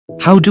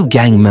How do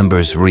gang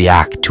members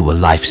react to a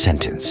life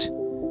sentence?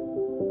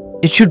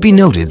 It should be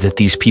noted that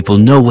these people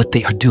know what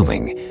they are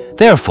doing.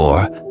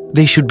 Therefore,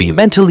 they should be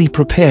mentally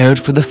prepared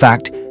for the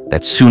fact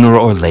that sooner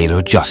or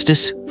later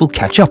justice will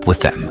catch up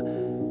with them.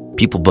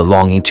 People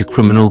belonging to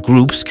criminal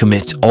groups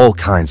commit all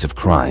kinds of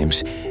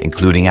crimes,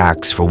 including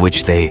acts for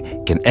which they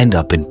can end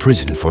up in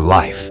prison for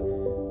life.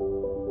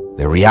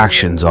 Their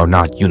reactions are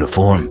not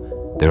uniform.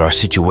 There are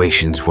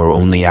situations where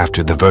only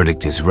after the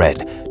verdict is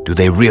read do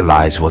they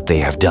realize what they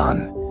have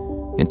done.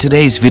 In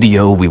today's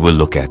video, we will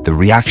look at the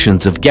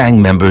reactions of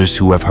gang members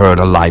who have heard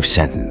a life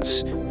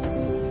sentence.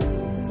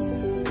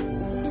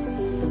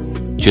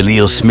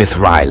 Jaleel Smith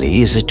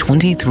Riley is a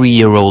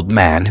 23-year-old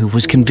man who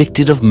was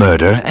convicted of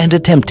murder and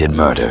attempted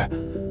murder.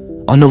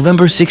 On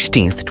November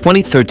 16,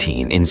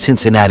 2013, in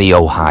Cincinnati,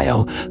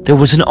 Ohio, there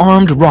was an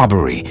armed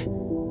robbery.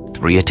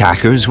 3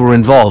 attackers were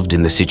involved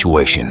in the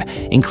situation,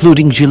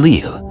 including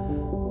Jaleel.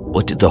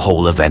 What did the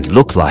whole event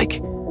look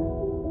like?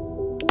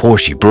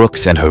 Portia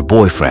Brooks and her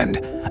boyfriend,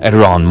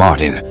 Edron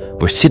Martin,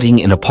 were sitting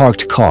in a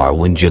parked car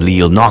when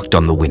Jaleel knocked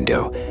on the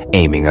window,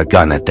 aiming a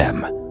gun at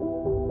them.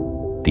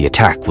 The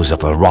attack was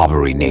of a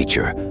robbery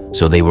nature,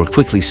 so they were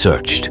quickly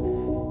searched.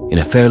 In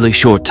a fairly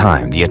short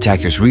time, the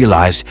attackers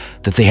realized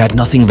that they had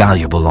nothing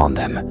valuable on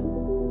them.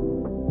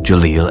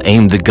 Jaleel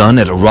aimed the gun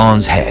at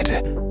Edron's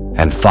head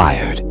and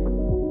fired.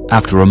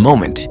 After a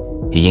moment,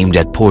 he aimed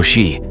at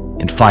Portia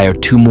and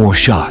fired 2 more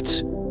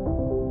shots.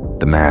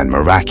 The man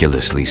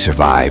miraculously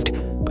survived,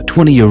 but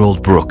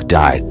 20-year-old Brooke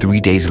died 3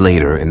 days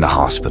later in the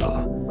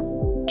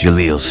hospital.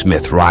 Jaleel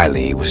Smith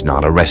Riley was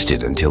not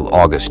arrested until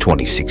August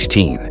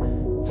 2016.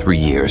 3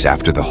 years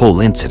after the whole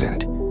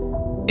incident.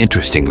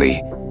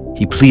 Interestingly,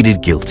 he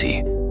pleaded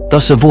guilty,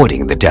 thus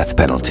avoiding the death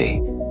penalty.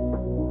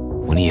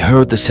 When he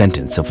heard the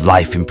sentence of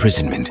life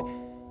imprisonment,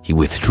 he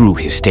withdrew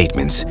his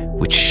statements,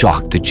 which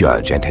shocked the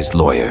judge and his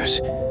lawyers.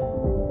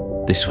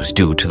 This was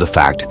due to the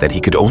fact that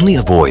he could only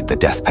avoid the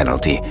death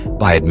penalty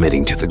by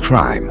admitting to the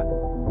crime.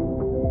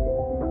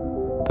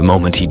 The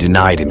moment he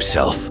denied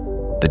himself,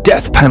 the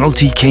death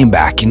penalty came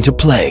back into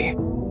play.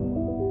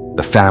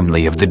 The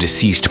family of the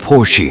deceased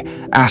Portia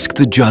asked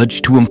the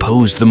judge to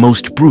impose the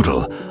most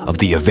brutal of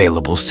the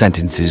available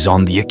sentences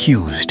on the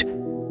accused.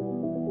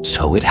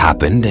 So it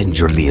happened, and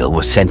Jaleel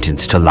was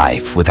sentenced to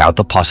life without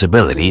the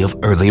possibility of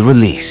early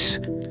release.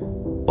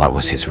 What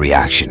was his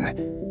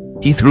reaction?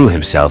 He threw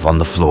himself on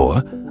the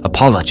floor,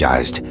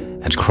 apologized,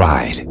 and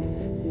cried.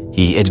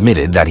 He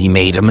admitted that he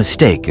made a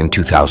mistake in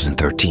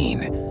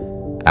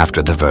 2013.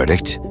 After the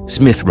verdict,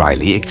 Smith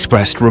Riley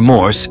expressed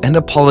remorse and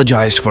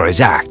apologized for his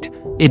act,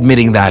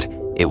 admitting that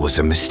it was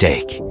a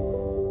mistake.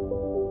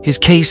 His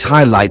case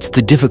highlights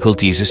the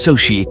difficulties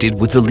associated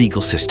with the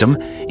legal system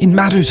in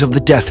matters of the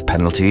death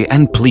penalty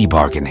and plea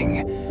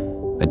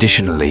bargaining.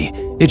 Additionally,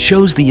 it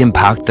shows the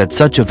impact that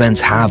such events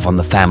have on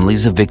the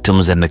families of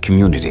victims and the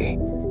community.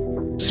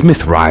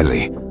 Smith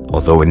Riley,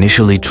 although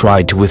initially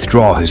tried to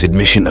withdraw his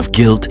admission of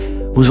guilt,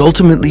 was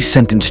ultimately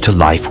sentenced to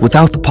life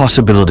without the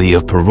possibility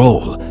of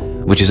parole,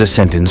 which is a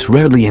sentence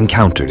rarely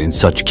encountered in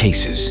such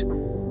cases.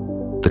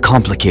 The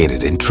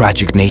complicated and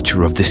tragic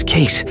nature of this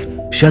case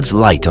sheds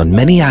light on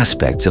many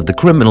aspects of the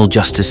criminal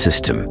justice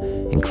system,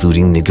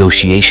 including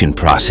negotiation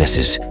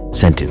processes,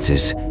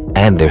 sentences,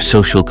 and their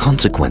social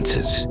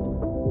consequences.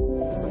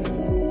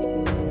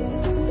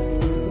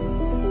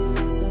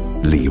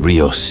 Lee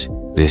Rios.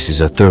 This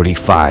is a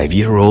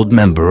 35-year-old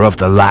member of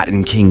the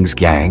Latin Kings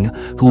gang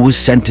who was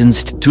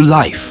sentenced to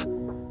life.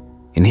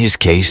 In his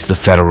case, the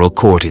federal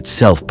court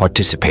itself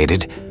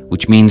participated,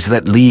 which means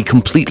that Lee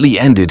completely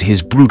ended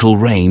his brutal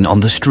reign on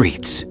the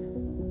streets.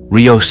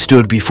 Rios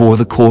stood before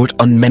the court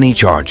on many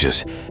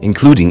charges,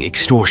 including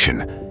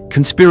extortion,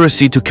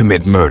 conspiracy to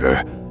commit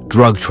murder,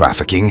 drug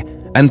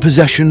trafficking, and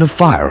possession of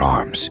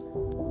firearms.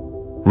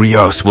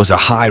 Rios was a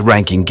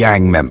high-ranking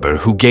gang member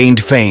who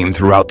gained fame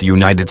throughout the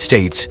United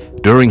States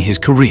during his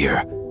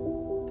career.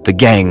 The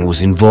gang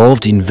was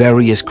involved in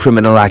various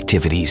criminal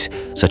activities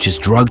such as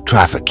drug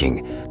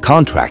trafficking,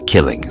 contract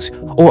killings,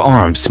 or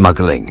arms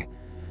smuggling.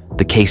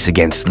 The case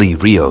against Lee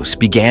Rios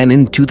began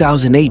in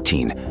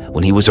 2018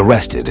 when he was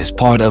arrested as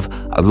part of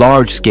a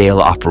large-scale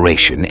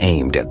operation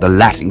aimed at the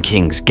Latin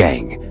Kings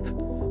gang.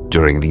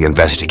 During the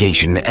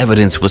investigation,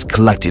 evidence was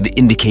collected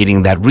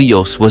indicating that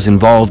Rios was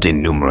involved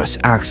in numerous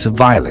acts of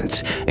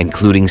violence,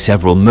 including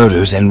several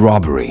murders and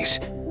robberies.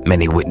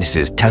 Many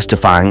witnesses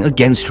testifying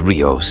against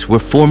Rios were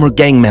former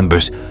gang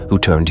members who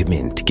turned him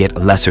in to get a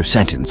lesser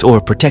sentence or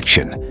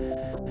protection.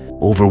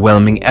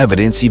 Overwhelming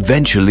evidence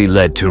eventually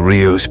led to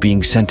Rios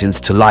being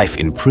sentenced to life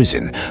in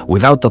prison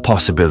without the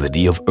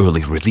possibility of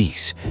early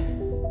release.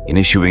 In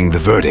issuing the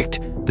verdict,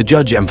 the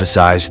judge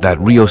emphasized that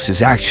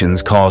Rios'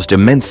 actions caused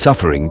immense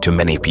suffering to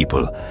many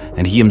people,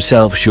 and he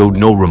himself showed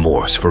no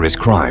remorse for his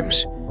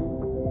crimes.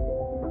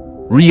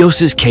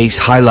 Rios' case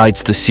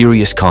highlights the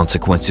serious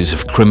consequences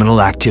of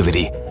criminal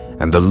activity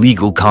and the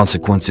legal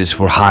consequences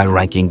for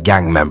high-ranking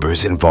gang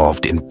members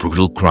involved in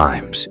brutal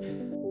crimes.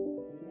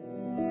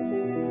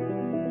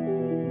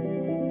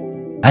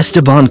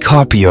 Esteban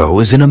Carpio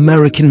is an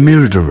American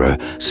murderer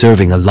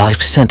serving a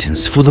life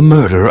sentence for the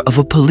murder of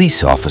a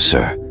police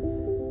officer.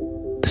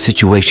 The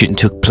situation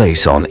took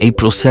place on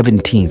April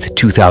 17,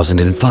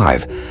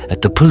 2005,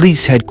 at the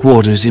police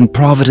headquarters in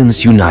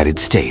Providence, United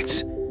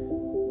States.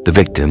 The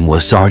victim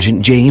was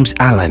Sergeant James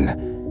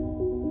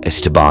Allen.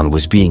 Esteban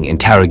was being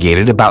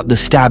interrogated about the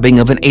stabbing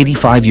of an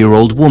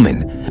 85-year-old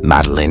woman,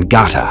 Madeline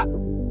Gata.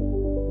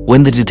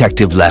 When the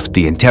detective left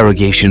the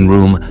interrogation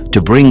room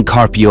to bring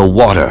Carpio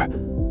water,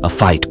 a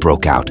fight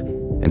broke out,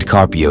 and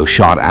Carpio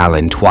shot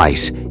Allen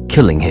twice,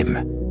 killing him.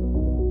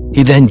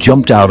 He then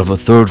jumped out of a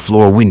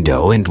third-floor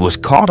window and was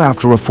caught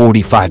after a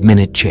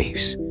 45-minute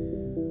chase.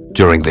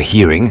 During the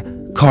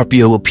hearing,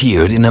 Carpio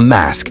appeared in a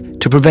mask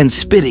to prevent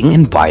spitting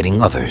and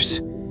biting others.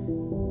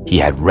 He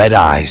had red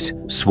eyes,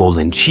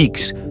 swollen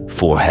cheeks,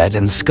 forehead,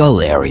 and skull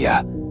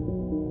area.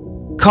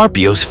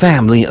 Carpio's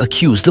family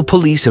accused the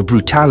police of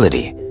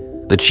brutality.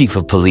 The chief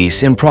of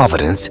police in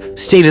Providence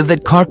stated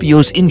that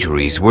Carpio's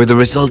injuries were the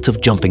result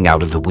of jumping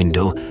out of the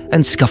window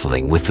and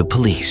scuffling with the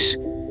police.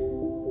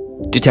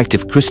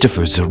 Detective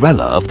Christopher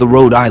Zarella of the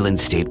Rhode Island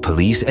State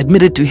Police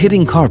admitted to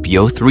hitting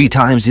Carpio 3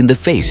 times in the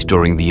face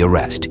during the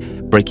arrest,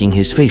 breaking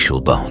his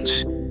facial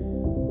bones.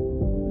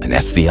 An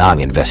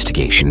FBI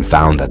investigation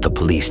found that the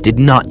police did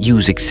not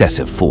use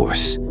excessive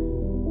force.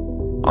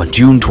 On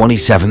June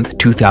 27,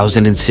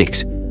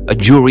 2006, a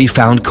jury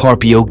found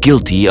Carpio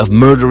guilty of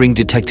murdering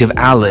Detective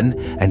Allen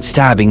and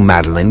stabbing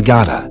Madeline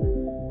Gata.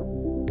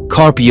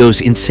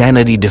 Carpio's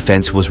insanity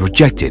defense was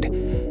rejected,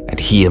 and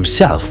he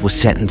himself was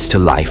sentenced to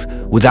life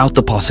without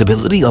the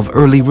possibility of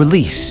early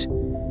release.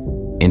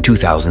 In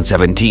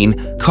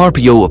 2017,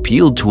 Carpio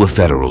appealed to a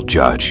federal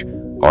judge,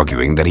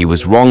 arguing that he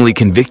was wrongly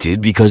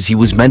convicted because he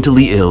was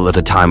mentally ill at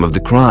the time of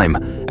the crime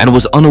and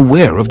was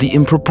unaware of the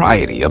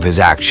impropriety of his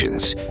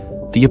actions.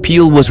 The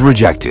appeal was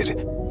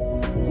rejected.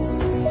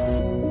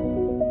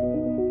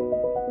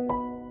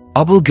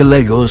 Abel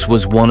Gallegos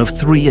was one of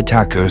 3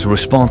 attackers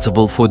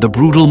responsible for the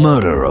brutal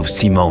murder of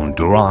Simone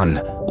Duran,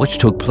 which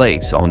took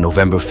place on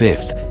November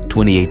 5,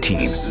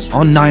 2018,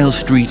 on Nile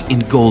Street in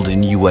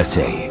Golden,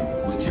 USA.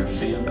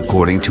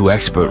 According to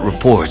expert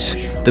reports,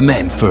 the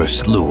men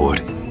first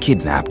lured,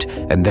 kidnapped,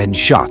 and then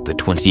shot the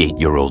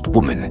 28-year-old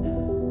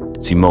woman.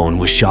 Simone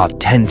was shot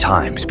 10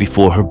 times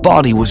before her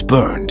body was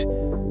burned.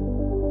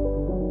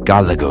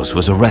 Gallegos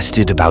was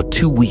arrested about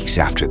 2 weeks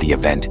after the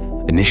event,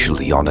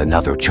 initially on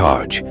another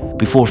charge,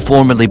 before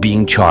formally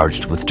being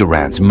charged with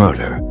Duran's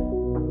murder.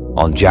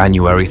 On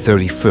January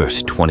 31,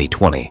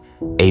 2020,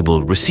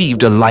 Abel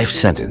received a life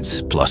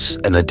sentence plus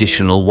an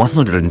additional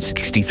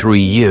 163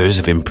 years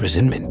of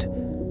imprisonment.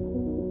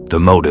 The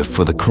motive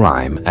for the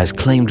crime, as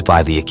claimed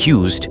by the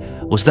accused,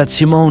 was that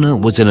Simona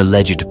was an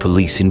alleged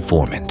police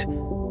informant.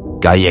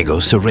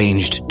 Gallegos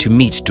arranged to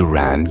meet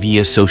Duran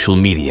via social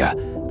media,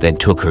 then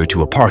took her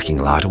to a parking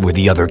lot where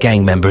the other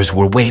gang members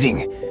were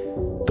waiting.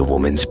 The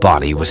woman's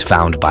body was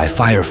found by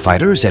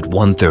firefighters at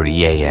 1:30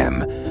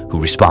 a.m.,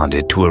 who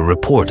responded to a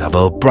report of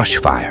a brush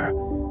fire.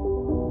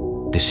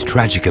 This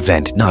tragic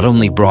event not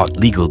only brought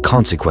legal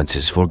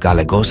consequences for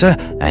Gallegosa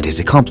and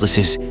his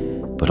accomplices,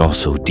 but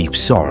also deep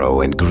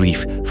sorrow and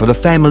grief for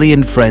the family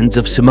and friends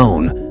of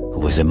Simone, who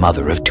was a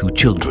mother of 2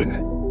 children.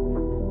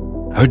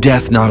 Her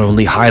death not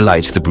only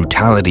highlights the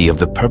brutality of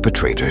the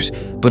perpetrators,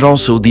 but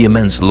also the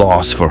immense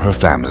loss for her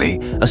family,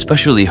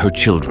 especially her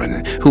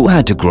children, who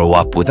had to grow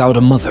up without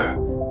a mother.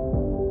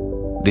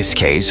 This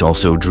case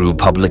also drew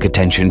public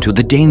attention to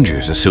the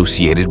dangers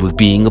associated with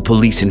being a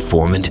police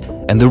informant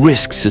and the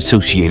risks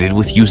associated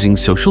with using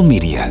social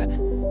media.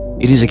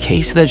 It is a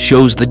case that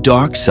shows the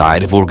dark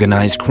side of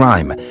organized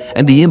crime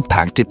and the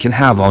impact it can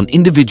have on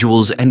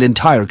individuals and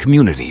entire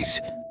communities.